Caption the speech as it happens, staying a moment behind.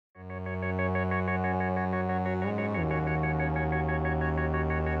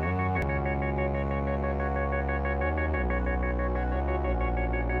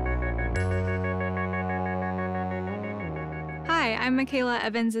I'm Mikaela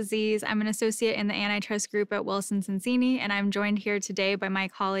Evans-Aziz. I'm an associate in the antitrust group at Wilson Sonsini, and I'm joined here today by my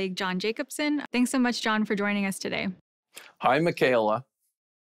colleague, John Jacobson. Thanks so much, John, for joining us today. Hi, Mikaela.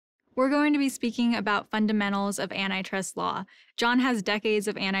 We're going to be speaking about fundamentals of antitrust law. John has decades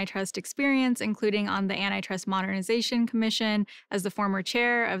of antitrust experience, including on the Antitrust Modernization Commission as the former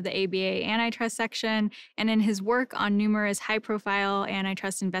chair of the ABA antitrust section, and in his work on numerous high-profile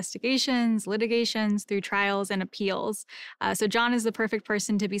antitrust investigations, litigations, through trials and appeals. So John is the perfect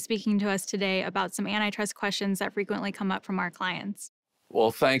person to be speaking to us today about some antitrust questions that frequently come up from our clients.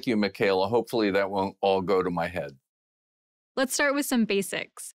 Well, thank you, Mikaela. Hopefully that won't all go to my head. Let's start with some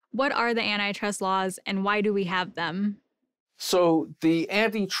basics. What are the antitrust laws and why do we have them? So the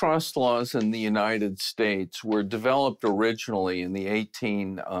antitrust laws in the United States were developed originally in the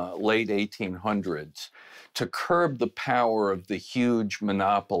late 1800s to curb the power of the huge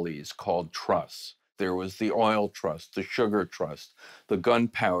monopolies called trusts. There was the oil trust, the sugar trust, the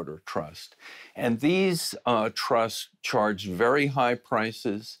gunpowder trust. And these trusts charged very high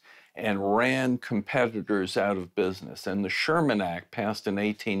prices and ran competitors out of business. And the Sherman Act, passed in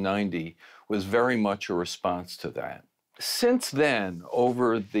 1890, was very much a response to that. Since then,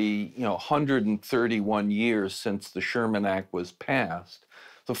 over the 131 years since the Sherman Act was passed,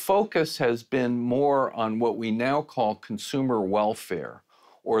 the focus has been more on what we now call consumer welfare,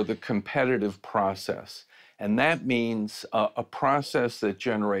 or the competitive process. And that means a process that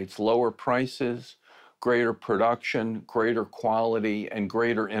generates lower prices, greater production, greater quality, and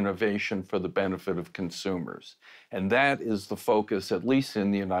greater innovation for the benefit of consumers. And that is the focus, at least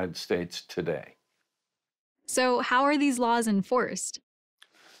in the United States today. So how are these laws enforced?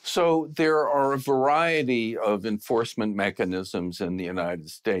 So there are a variety of enforcement mechanisms in the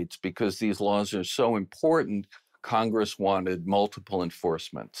United States. Because these laws are so important, Congress wanted multiple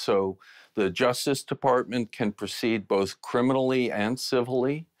enforcement. So the Justice Department can proceed both criminally and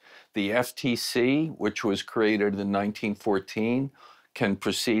civilly. The FTC, which was created in 1914, can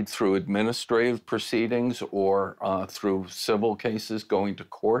proceed through administrative proceedings or through civil cases going to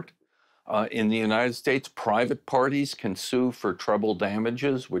court. In the United States, private parties can sue for treble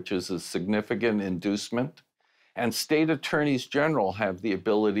damages, which is a significant inducement. And state attorneys general have the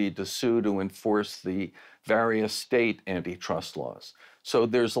ability to sue to enforce the various state antitrust laws. So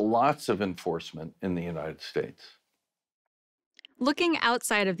there's lots of enforcement in the United States. Looking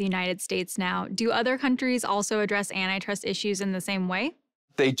outside of the United States now, do other countries also address antitrust issues in the same way?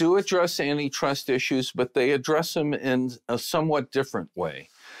 They do address antitrust issues, but they address them in a somewhat different way.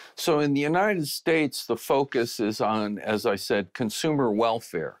 So in the United States, the focus is on, as I said, consumer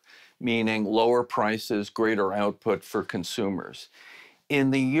welfare, meaning lower prices, greater output for consumers.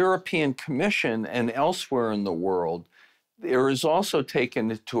 In the European Commission and elsewhere in the world, there is also taken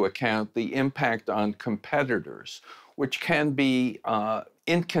into account the impact on competitors, which can be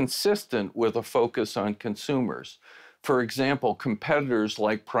inconsistent with a focus on consumers. For example, competitors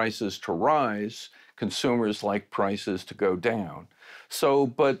like prices to rise, consumers like prices to go down. So,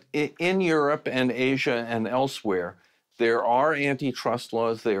 but in Europe and Asia and elsewhere, there are antitrust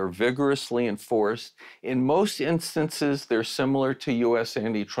laws. They are vigorously enforced. In most instances, they're similar to US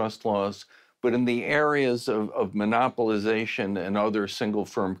antitrust laws, but in the areas of monopolization and other single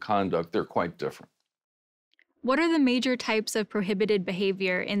firm conduct, they're quite different. What are the major types of prohibited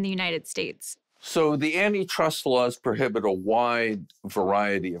behavior in the United States? So the antitrust laws prohibit a wide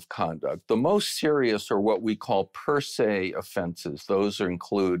variety of conduct. The most serious are what we call per se offenses. Those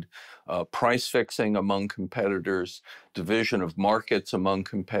include price fixing among competitors, division of markets among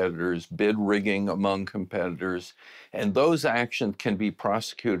competitors, bid rigging among competitors, and those actions can be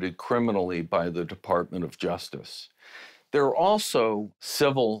prosecuted criminally by the Department of Justice. There are also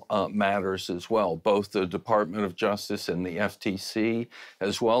civil matters as well. Both the Department of Justice and the FTC,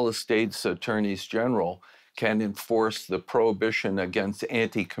 as well as states' attorneys general, can enforce the prohibition against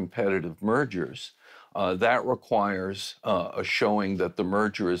anti-competitive mergers. That requires a showing that the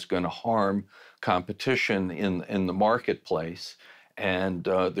merger is going to harm competition in the marketplace. And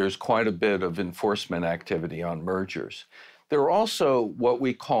there's quite a bit of enforcement activity on mergers. There are also what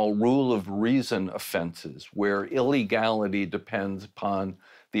we call rule of reason offenses, where illegality depends upon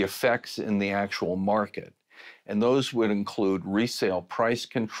the effects in the actual market. And those would include resale price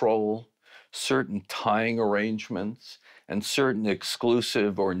control, certain tying arrangements, and certain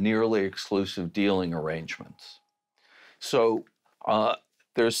exclusive or nearly exclusive dealing arrangements. So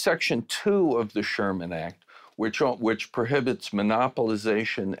there's Section 2 of the Sherman Act, which prohibits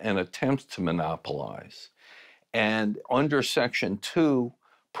monopolization and attempts to monopolize. And under Section 2,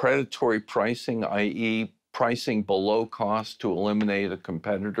 predatory pricing, i.e., pricing below cost to eliminate a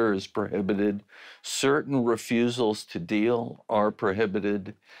competitor is prohibited. Certain refusals to deal are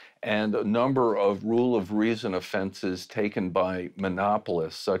prohibited. And a number of rule of reason offenses taken by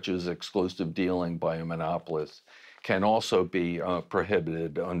monopolists, such as exclusive dealing by a monopolist, can also be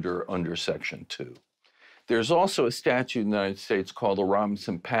prohibited under Section 2. There's also a statute in the United States called the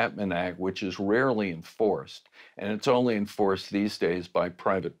Robinson-Patman Act, which is rarely enforced, and it's only enforced these days by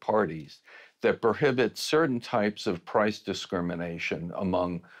private parties, that prohibits certain types of price discrimination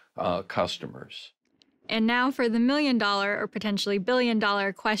among customers. And now for the million-dollar or potentially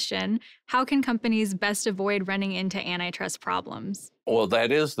billion-dollar question, how can companies best avoid running into antitrust problems? Well,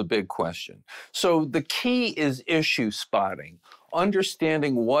 that is the big question. So the key is issue spotting,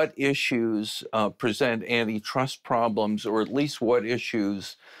 understanding what issues present antitrust problems, or at least what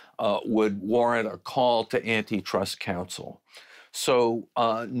issues would warrant a call to antitrust counsel. So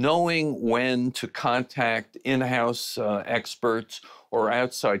knowing when to contact in-house experts or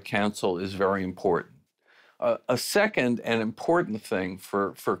outside counsel is very important. A second and important thing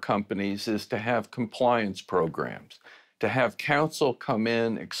for companies is to have compliance programs, to have counsel come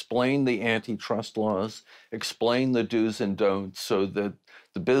in, explain the antitrust laws, explain the do's and don'ts, so that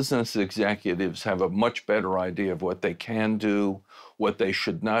the business executives have a much better idea of what they can do, what they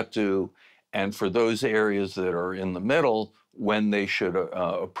should not do, and for those areas that are in the middle, when they should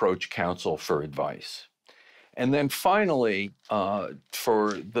approach counsel for advice. And then finally,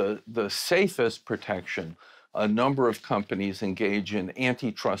 for the safest protection, a number of companies engage in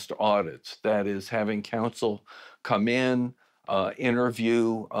antitrust audits, that is, having counsel come in,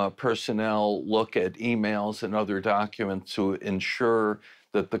 interview personnel, look at emails and other documents to ensure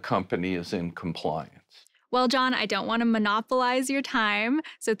that the company is in compliance. Well, John, I don't want to monopolize your time,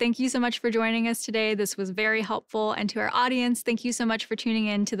 so thank you so much for joining us today. This was very helpful. And to our audience, thank you so much for tuning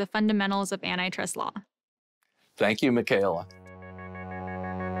in to the Fundamentals of Antitrust Law. Thank you, Mikaela.